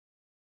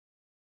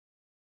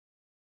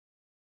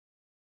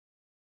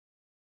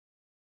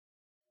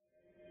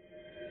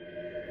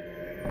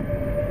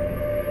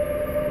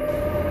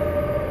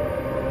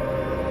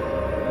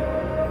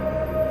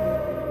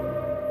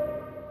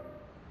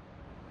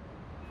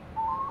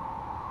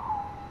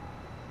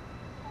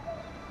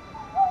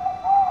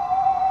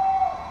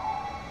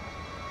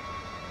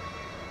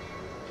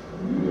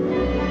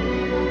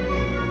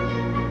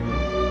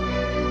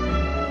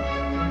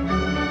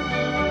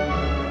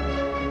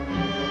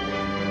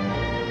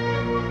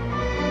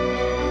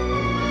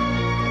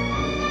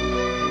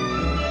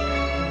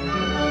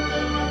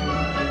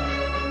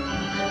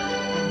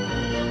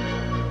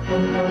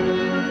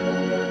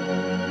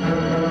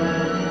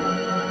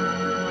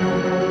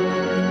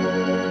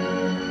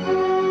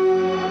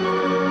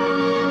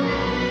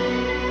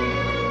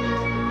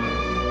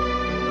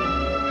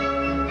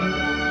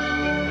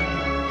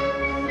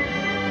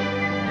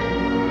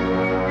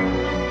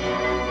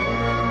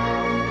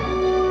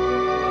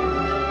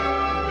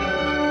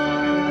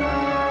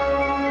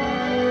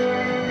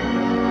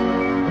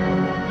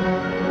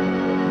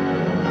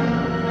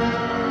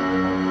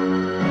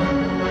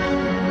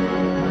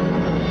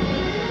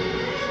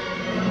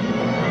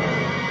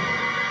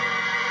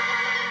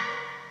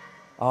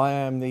I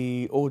am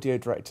the audio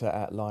director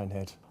at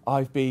Lionhead.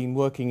 I've been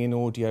working in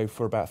audio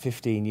for about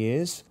 15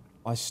 years.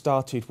 I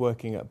started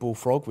working at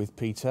Bullfrog with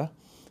Peter,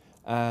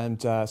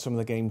 and some of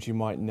the games you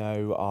might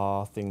know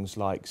are things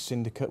like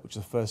Syndicate, which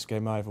is the first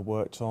game I ever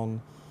worked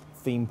on,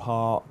 Theme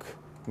Park,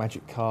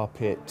 Magic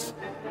Carpet,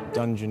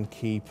 Dungeon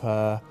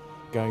Keeper,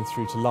 going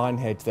through to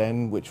Lionhead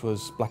then, which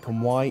was black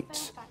and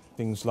white,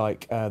 things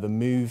like the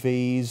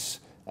movies,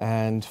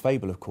 and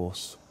Fable, of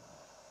course.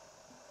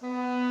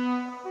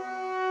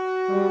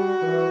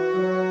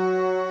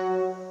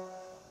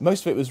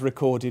 Most of it was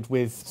recorded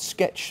with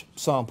sketch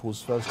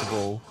samples, first of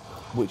all,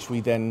 which we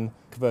then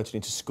converted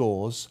into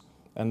scores,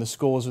 and the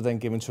scores were then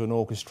given to an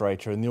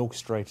orchestrator, and the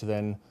orchestrator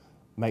then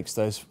makes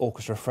those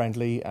orchestra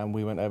friendly, and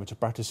we went over to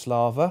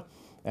Bratislava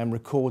and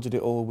recorded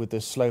it all with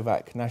the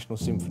Slovak National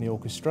Symphony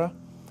Orchestra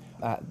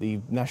at the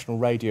National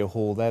Radio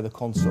Hall there, the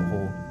concert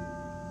hall.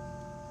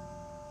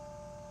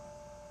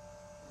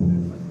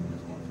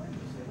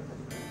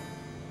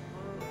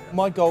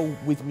 My goal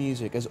with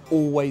music has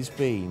always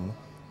been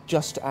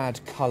just to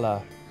add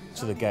colour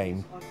to the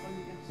game.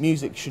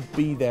 Music should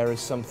be there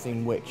as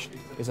something which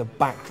is a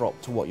backdrop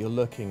to what you're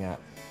looking at,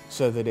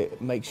 so that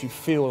it makes you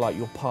feel like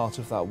you're part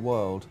of that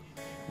world.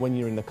 When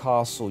you're in the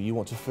castle, you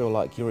want to feel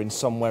like you're in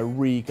somewhere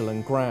regal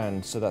and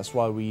grand, so that's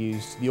why we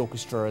used the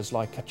orchestra as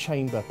like a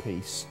chamber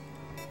piece.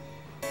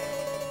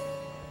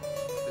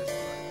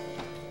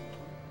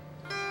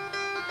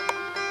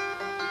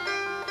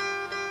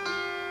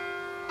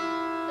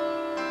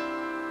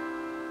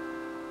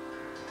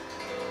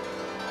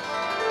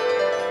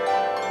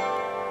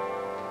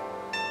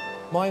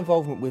 My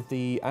involvement with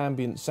the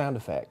ambient sound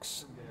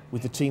effects,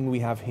 with the team we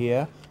have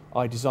here,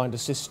 I designed a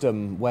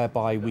system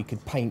whereby we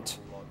could paint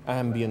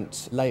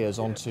ambient layers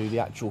onto the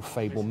actual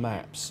Fable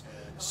maps,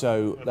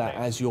 so that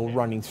as you're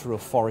running through a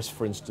forest,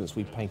 for instance,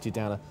 we painted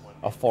down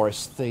a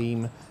forest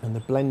theme, and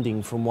the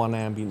blending from one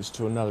ambience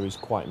to another is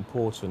quite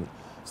important.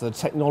 So the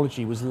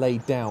technology was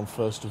laid down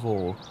first of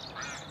all.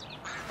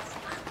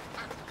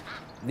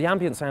 The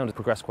ambient sound has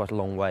progressed quite a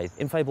long way.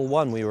 In Fable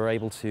 1 we were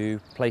able to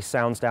place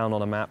sounds down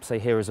on a map, say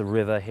here is a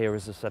river, here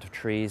is a set of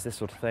trees, this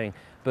sort of thing,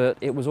 but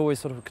it was always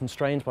sort of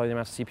constrained by the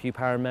amount of CPU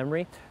power and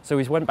memory. So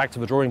we went back to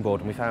the drawing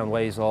board and we found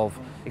ways of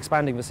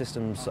expanding the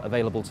systems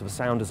available to the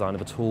sound designer,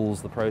 the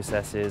tools, the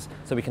processes,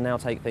 so we can now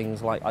take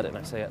things like, I don't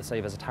know, say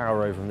there's a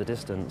tower over in the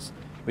distance,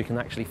 we can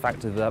actually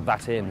factor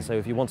that in. So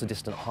if you want a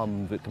distant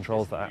hum that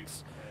controls that,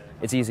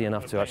 it's easy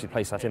enough to actually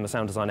place that in. The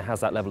sound designer has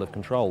that level of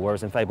control,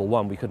 whereas in Fable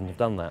 1 we couldn't have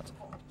done that.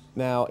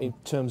 Now, in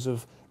terms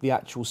of the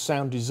actual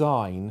sound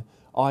design,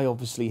 I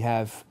obviously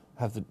have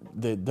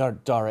the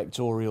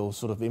directorial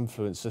sort of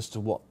influence as to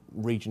what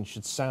regions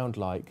should sound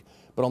like.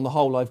 But on the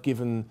whole, I've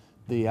given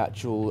the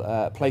actual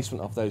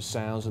placement of those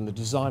sounds and the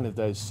design of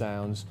those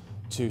sounds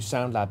to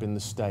Sound Lab in the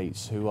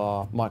States, who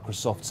are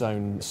Microsoft's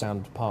own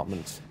sound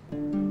department.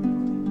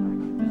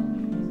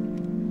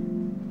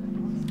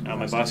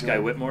 My boss, Guy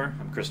Whitmore.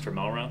 I'm Christopher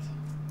Malroth.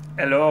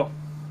 Hello.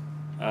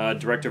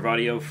 Director of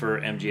audio for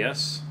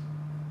MGS.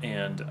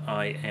 And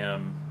I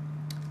am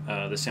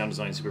the sound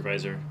design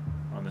supervisor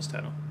on this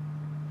title.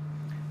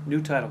 New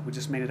title, we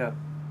just made it up.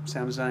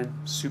 Sound design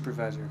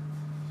supervisor.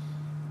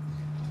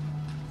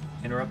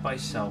 Interrupt by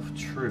self,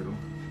 true.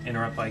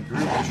 Interrupt by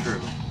group, true.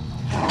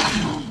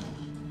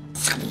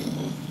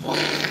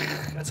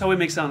 That's how we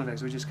make sound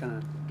effects, we just kind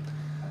of...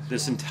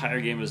 This entire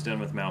game was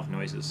done with mouth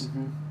noises.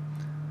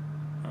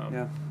 Mm-hmm.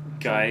 Yeah.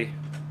 Guy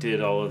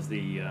did all of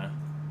the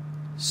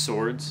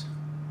swords.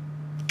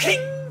 King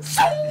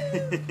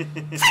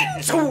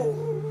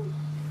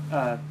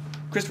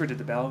Christopher did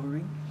the bell of the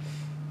ring.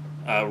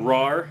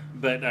 Rar,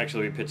 but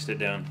actually we pitched it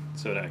down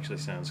so it actually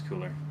sounds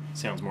cooler. It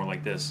sounds more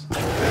like this.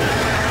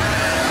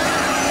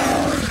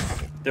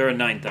 There are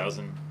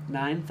 9,000.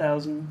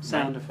 9,000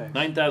 sound effects.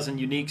 9,000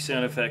 unique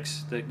sound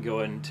effects that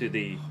go into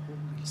the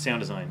sound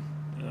design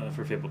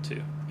for Fable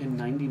 2. In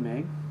 90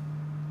 meg?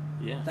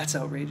 Yeah. That's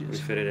outrageous. We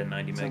fit it in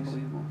 90 That's megs.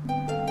 unbelievable.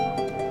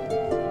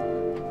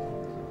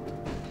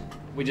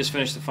 We just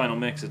finished the final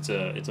mix. It's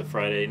a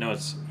Friday. No,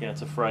 it's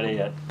a Friday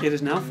at. It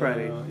is now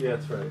Friday. Yeah,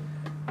 that's right.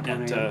 At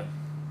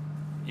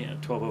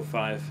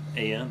 12:05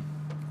 a.m.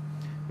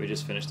 We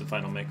just finished the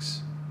final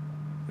mix.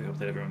 We hope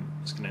that everyone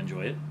is going to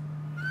enjoy it.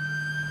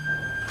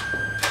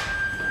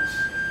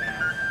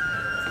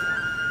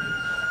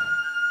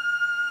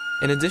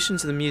 In addition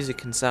to the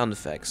music and sound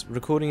effects,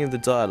 recording of the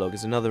dialogue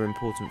is another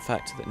important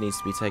factor that needs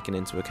to be taken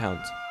into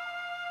account.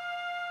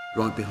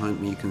 Right behind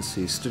me you can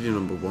see studio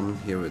number 1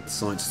 here at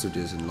Site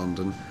Studios in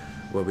London,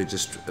 where we're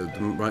just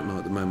right now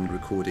at the moment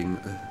recording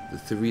the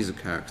Theresa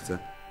character.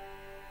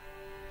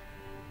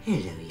 Hello,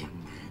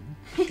 young man.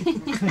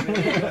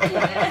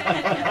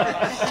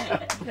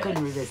 I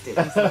couldn't resist it,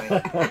 I'm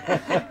sorry.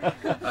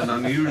 An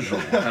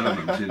unusual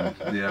element in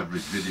the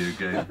average video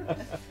game.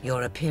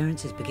 Your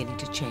appearance is beginning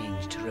to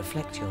change to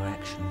reflect your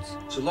actions.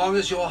 So long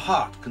as your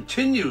heart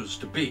continues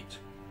to beat,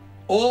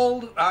 all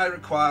that I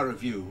require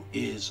of you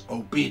is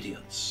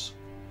obedience.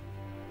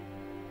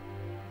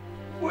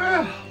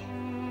 Well,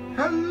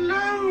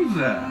 hello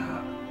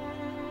there.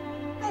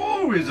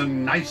 Always a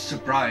nice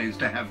surprise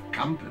to have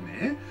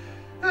company.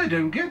 I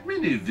don't get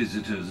many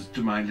visitors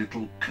to my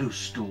little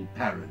coastal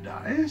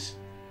paradise.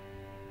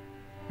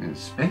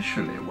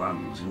 Especially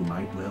ones who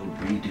might well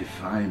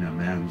redefine a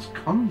man's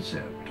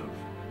concept of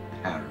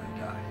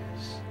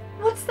paradise.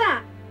 What's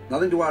that?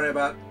 Nothing to worry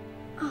about.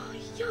 Oh,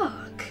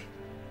 yuck.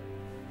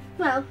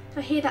 Well,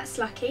 I hear that's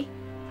lucky.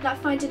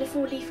 Like finding a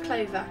four-leaf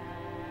clover.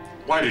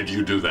 Why did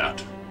you do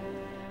that?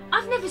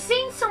 I've never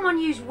seen someone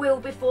use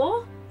will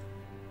before.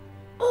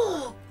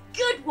 Oh,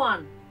 good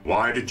one.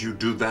 Why did you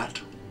do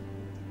that?